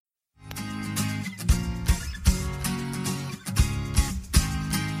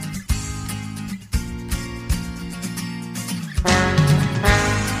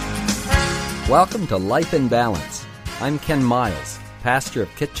Welcome to Life in Balance. I'm Ken Miles, pastor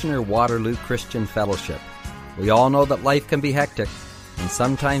of Kitchener-Waterloo Christian Fellowship. We all know that life can be hectic, and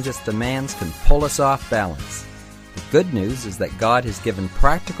sometimes its demands can pull us off balance. The good news is that God has given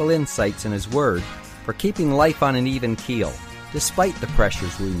practical insights in His Word for keeping life on an even keel, despite the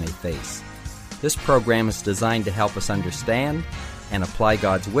pressures we may face. This program is designed to help us understand and apply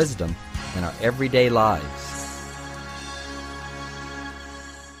God's wisdom in our everyday lives.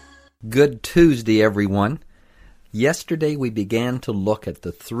 Good Tuesday, everyone. Yesterday we began to look at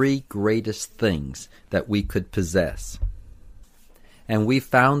the three greatest things that we could possess. And we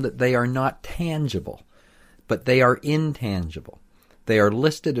found that they are not tangible, but they are intangible. They are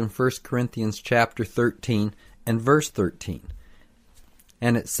listed in 1 Corinthians chapter 13 and verse 13.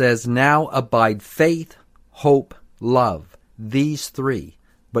 And it says, "Now abide faith, hope, love, these three,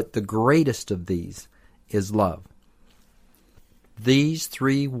 but the greatest of these is love." These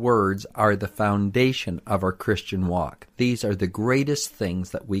three words are the foundation of our Christian walk. These are the greatest things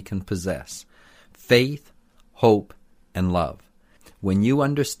that we can possess: faith, hope, and love. When you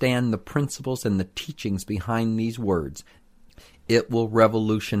understand the principles and the teachings behind these words, it will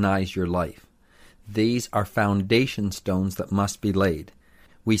revolutionize your life. These are foundation stones that must be laid.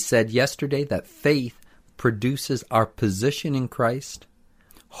 We said yesterday that faith produces our position in Christ.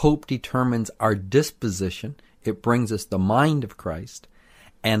 Hope determines our disposition. It brings us the mind of Christ.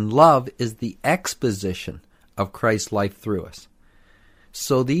 And love is the exposition of Christ's life through us.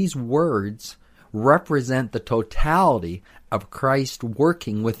 So these words represent the totality of Christ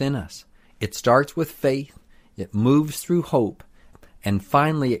working within us. It starts with faith, it moves through hope, and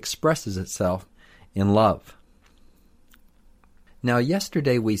finally expresses itself in love. Now,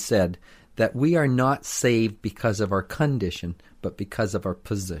 yesterday we said that we are not saved because of our condition, but because of our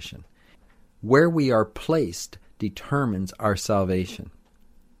position. Where we are placed determines our salvation.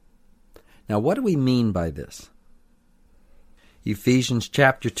 Now, what do we mean by this? Ephesians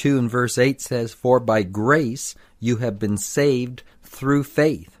chapter 2 and verse 8 says, "For by grace you have been saved through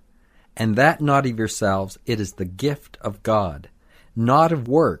faith, and that not of yourselves, it is the gift of God, not of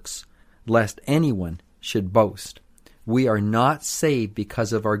works, lest anyone should boast." We are not saved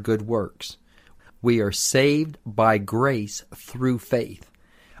because of our good works. We are saved by grace through faith.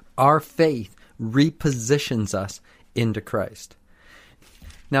 Our faith repositions us into Christ.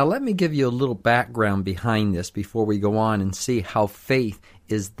 Now let me give you a little background behind this before we go on and see how faith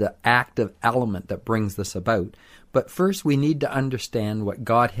is the active element that brings this about. But first we need to understand what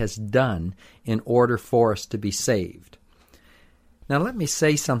God has done in order for us to be saved. Now let me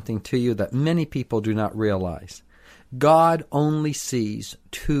say something to you that many people do not realize. God only sees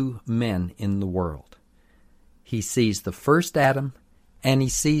two men in the world. He sees the first Adam, and He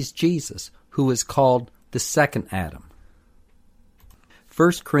sees Jesus, who is called the second Adam.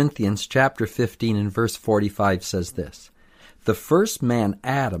 1 Corinthians chapter 15 and verse 45 says this, "The first man,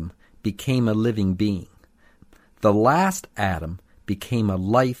 Adam, became a living being. The last Adam became a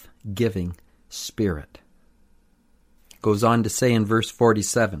life-giving spirit." Goes on to say in verse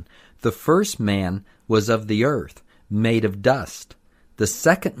 47, "The first man was of the earth, made of dust. The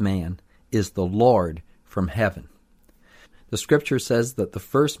second man is the Lord from heaven." The scripture says that the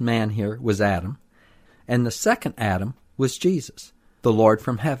first man here was Adam, and the second Adam was Jesus, the Lord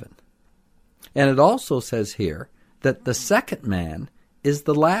from heaven. And it also says here that the second man is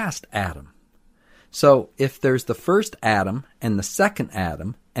the last Adam. So if there's the first Adam and the second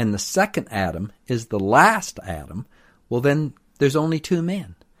Adam Adam is the last Adam, well then there's only two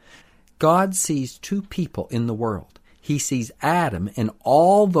men. God sees two people in the world. He sees Adam and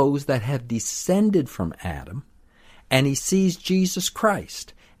all those that have descended from Adam, and He sees Jesus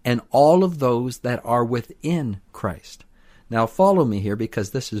Christ and all of those that are within Christ. Now follow me here, because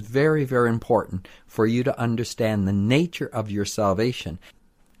this is very, very important for you to understand the nature of your salvation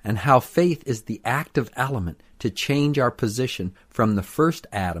and how faith is the active element to change our position from the first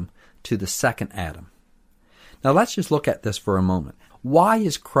Adam to the second Adam. Now let's just look at this for a moment. Why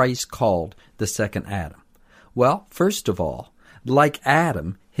is Christ called the second Adam? Well, first of all, like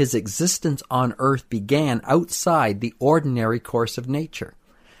Adam, his existence on earth began outside the ordinary course of nature.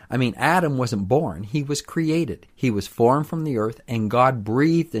 I mean, Adam wasn't born, he was created. He was formed from the earth, and God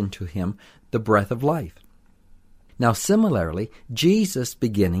breathed into him the breath of life. Now, similarly, Jesus'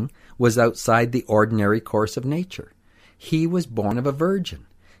 beginning was outside the ordinary course of nature. He was born of a virgin.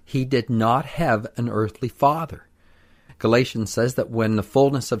 He did not have an earthly father. Galatians says that when the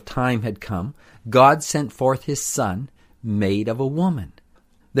fullness of time had come, God sent forth His Son, made of a woman.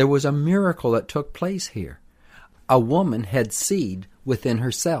 There was a miracle that took place here. A woman had seed within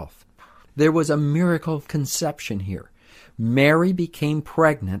herself. There was a miracle of conception here. Mary became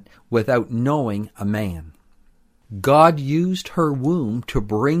pregnant without knowing a man. God used her womb to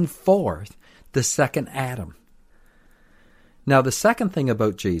bring forth the second Adam. Now, the second thing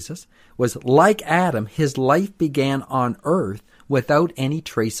about Jesus was, like Adam, his life began on earth without any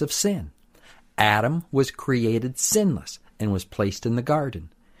trace of sin. Adam was created sinless and was placed in the garden.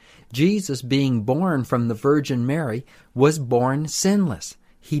 Jesus, being born from the Virgin Mary, was born sinless.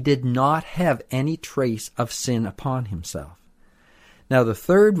 He did not have any trace of sin upon himself. Now, the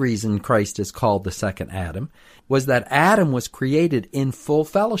third reason Christ is called the second Adam was that Adam was created in full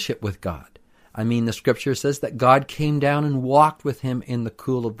fellowship with God. I mean, the scripture says that God came down and walked with him in the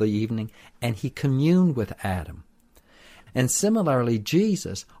cool of the evening, and he communed with Adam. And similarly,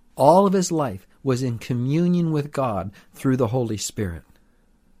 Jesus, all of his life, was in communion with God through the Holy Spirit.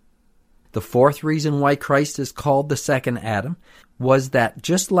 The fourth reason why Christ is called the second Adam was that,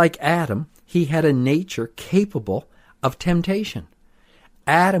 just like Adam, he had a nature capable of temptation.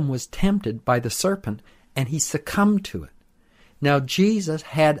 Adam was tempted by the serpent, and he succumbed to it. Now, Jesus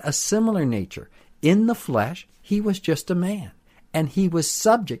had a similar nature. In the flesh, he was just a man, and he was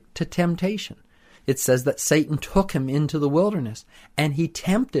subject to temptation. It says that Satan took him into the wilderness, and he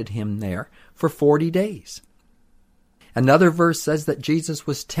tempted him there for 40 days. Another verse says that Jesus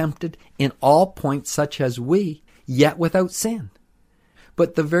was tempted in all points such as we, yet without sin.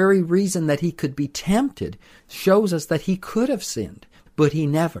 But the very reason that he could be tempted shows us that he could have sinned, but he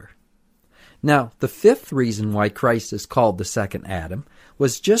never. Now, the fifth reason why Christ is called the second Adam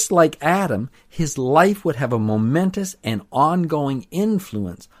was, just like Adam, his life would have a momentous and ongoing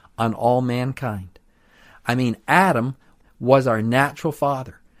influence on all mankind. I mean, Adam was our natural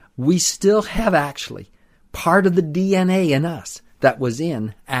father. We still have actually part of the DNA in us that was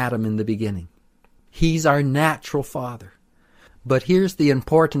in Adam in the beginning. He's our natural father. But here's the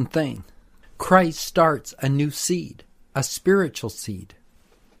important thing. Christ starts a new seed, a spiritual seed.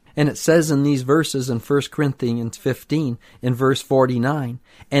 And it says in these verses in 1 Corinthians 15, in verse 49,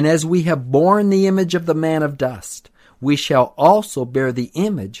 "And as we have borne the image of the man of dust, we shall also bear the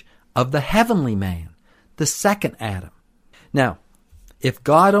image of the heavenly man," the second Adam. Now, if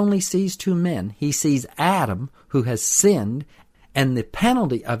God only sees two men, he sees Adam, who has sinned, and the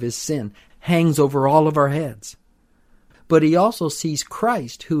penalty of his sin hangs over all of our heads. But he also sees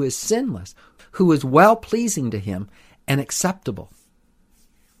Christ, who is sinless, who is well-pleasing to him and acceptable.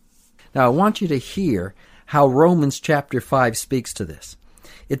 Now, I want you to hear how Romans chapter 5 speaks to this.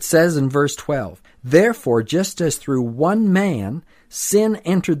 It says in verse 12, "Therefore, just as through one man sin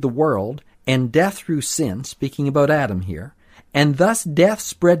entered the world, and death through sin," speaking about Adam here, "and thus death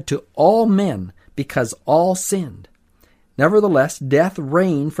spread to all men because all sinned. Nevertheless, death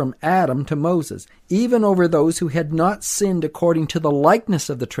reigned from Adam to Moses, even over those who had not sinned according to the likeness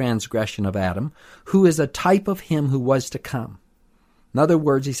of the transgression of Adam, who is a type of him who was to come." In other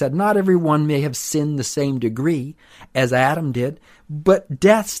words, he said, not everyone may have sinned the same degree as Adam did, but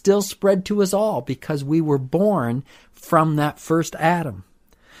death still spread to us all because we were born from that first Adam.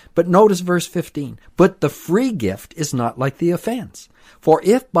 But notice verse 15, "But the free gift is not like the offense. For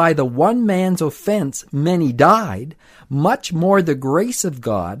if by the one man's offense many died, much more the grace of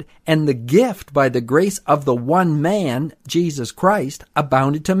God and the gift by the grace of the one man, Jesus Christ,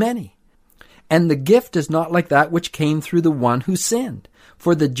 abounded to many. And the gift is not like that which came through the one who sinned.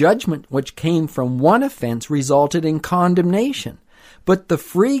 For the judgment which came from one offense resulted in condemnation, but the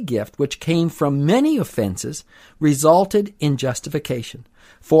free gift which came from many offenses resulted in justification.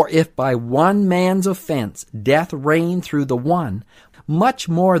 For if by one man's offense death reigned through the one, much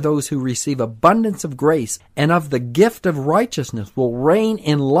more those who receive abundance of grace and of the gift of righteousness will reign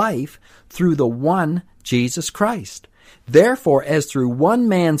in life through the one Jesus Christ. Therefore, as through one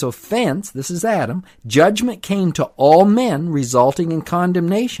man's offense," this is Adam, "judgment came to all men, resulting in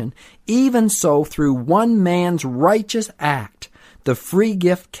condemnation, even so through one man's righteous act, the free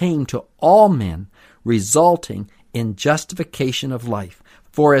gift came to all men, resulting in justification of life.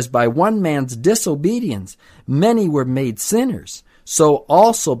 For as by one man's disobedience many were made sinners, so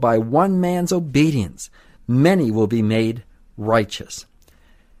also by one man's obedience many will be made righteous."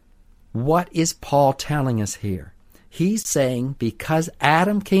 What is Paul telling us here? He's saying because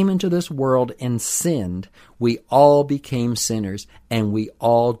Adam came into this world and sinned, we all became sinners and we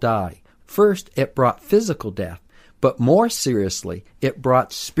all die. First, it brought physical death, but more seriously, it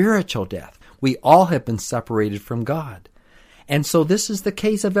brought spiritual death. We all have been separated from God. And so this is the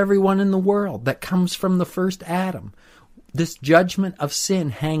case of everyone in the world that comes from the first Adam. This judgment of sin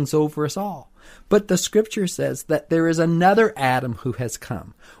hangs over us all. But the Scripture says that there is another Adam who has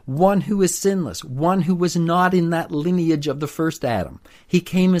come, one who is sinless, one who was not in that lineage of the first Adam. He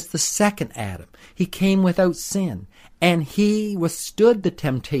came as the second Adam. He came without sin, and he withstood the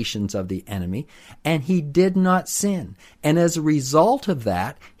temptations of the enemy, and he did not sin. And as a result of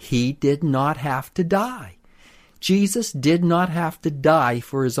that, he did not have to die. Jesus did not have to die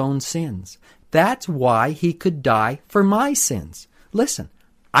for his own sins. That's why he could die for my sins. Listen,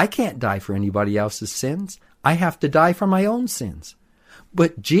 I can't die for anybody else's sins. I have to die for my own sins.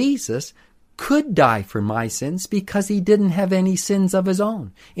 But Jesus could die for my sins because he didn't have any sins of his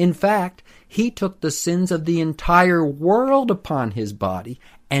own. In fact, he took the sins of the entire world upon his body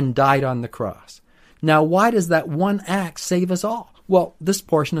and died on the cross. Now, why does that one act save us all? Well, this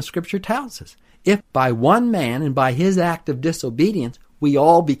portion of Scripture tells us. If by one man and by his act of disobedience we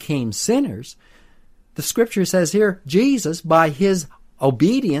all became sinners, the Scripture says here, Jesus, by his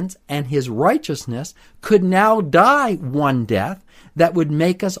obedience and his righteousness, could now die one death that would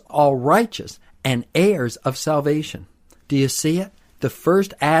make us all righteous and heirs of salvation. Do you see it? The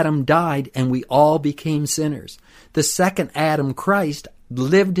first Adam died and we all became sinners. The second Adam, Christ,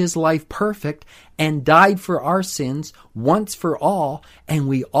 lived his life perfect and died for our sins once for all, and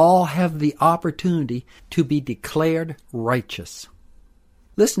we all have the opportunity to be declared righteous.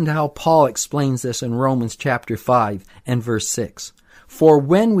 Listen to how Paul explains this in Romans chapter 5 and verse 6. For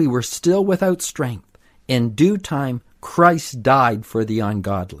when we were still without strength, in due time Christ died for the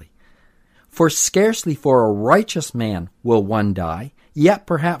ungodly. For scarcely for a righteous man will one die, yet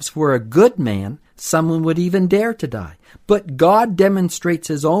perhaps for a good man someone would even dare to die. But God demonstrates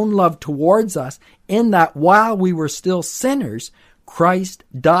his own love towards us in that while we were still sinners, Christ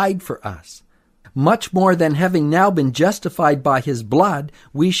died for us. Much more than having now been justified by his blood,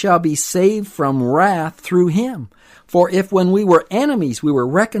 we shall be saved from wrath through him. For if when we were enemies we were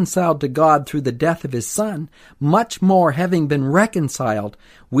reconciled to God through the death of his Son, much more having been reconciled,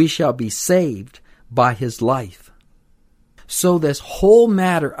 we shall be saved by his life. So this whole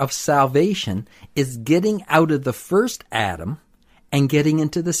matter of salvation is getting out of the first Adam and getting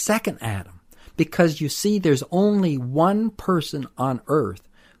into the second Adam. Because you see, there's only one person on earth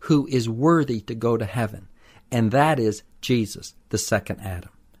who is worthy to go to heaven, and that is Jesus, the second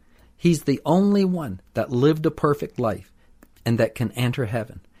Adam. He's the only one that lived a perfect life and that can enter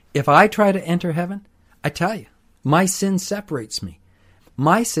heaven. If I try to enter heaven, I tell you, my sin separates me.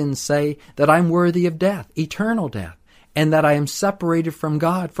 My sins say that I'm worthy of death, eternal death, and that I am separated from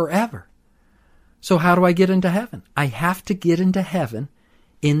God forever. So how do I get into heaven? I have to get into heaven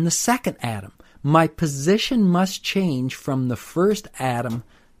in the second Adam. My position must change from the first Adam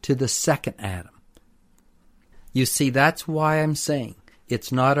to the second Adam. You see, that's why I'm saying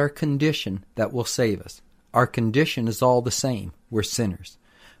it's not our condition that will save us. Our condition is all the same. We're sinners.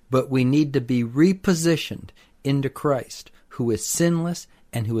 But we need to be repositioned into Christ, who is sinless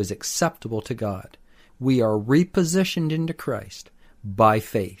and who is acceptable to God. We are repositioned into Christ by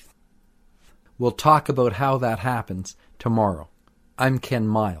faith. We'll talk about how that happens tomorrow. I'm Ken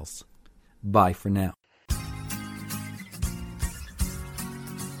Miles. Bye for now.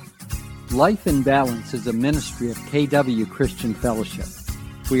 Life in Balance is a ministry of KW Christian Fellowship.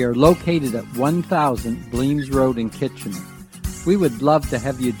 We are located at 1000 Bleems Road in Kitchener. We would love to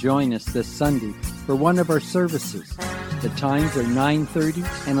have you join us this Sunday for one of our services. The times are 9:30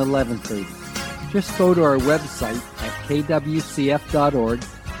 and 11:30. Just go to our website at kwcf.org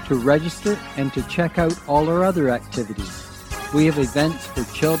to register and to check out all our other activities. We have events for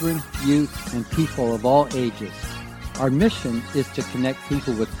children, youth, and people of all ages. Our mission is to connect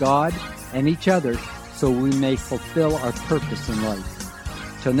people with God and each other so we may fulfill our purpose in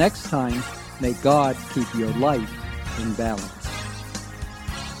life. Till next time, may God keep your life in balance.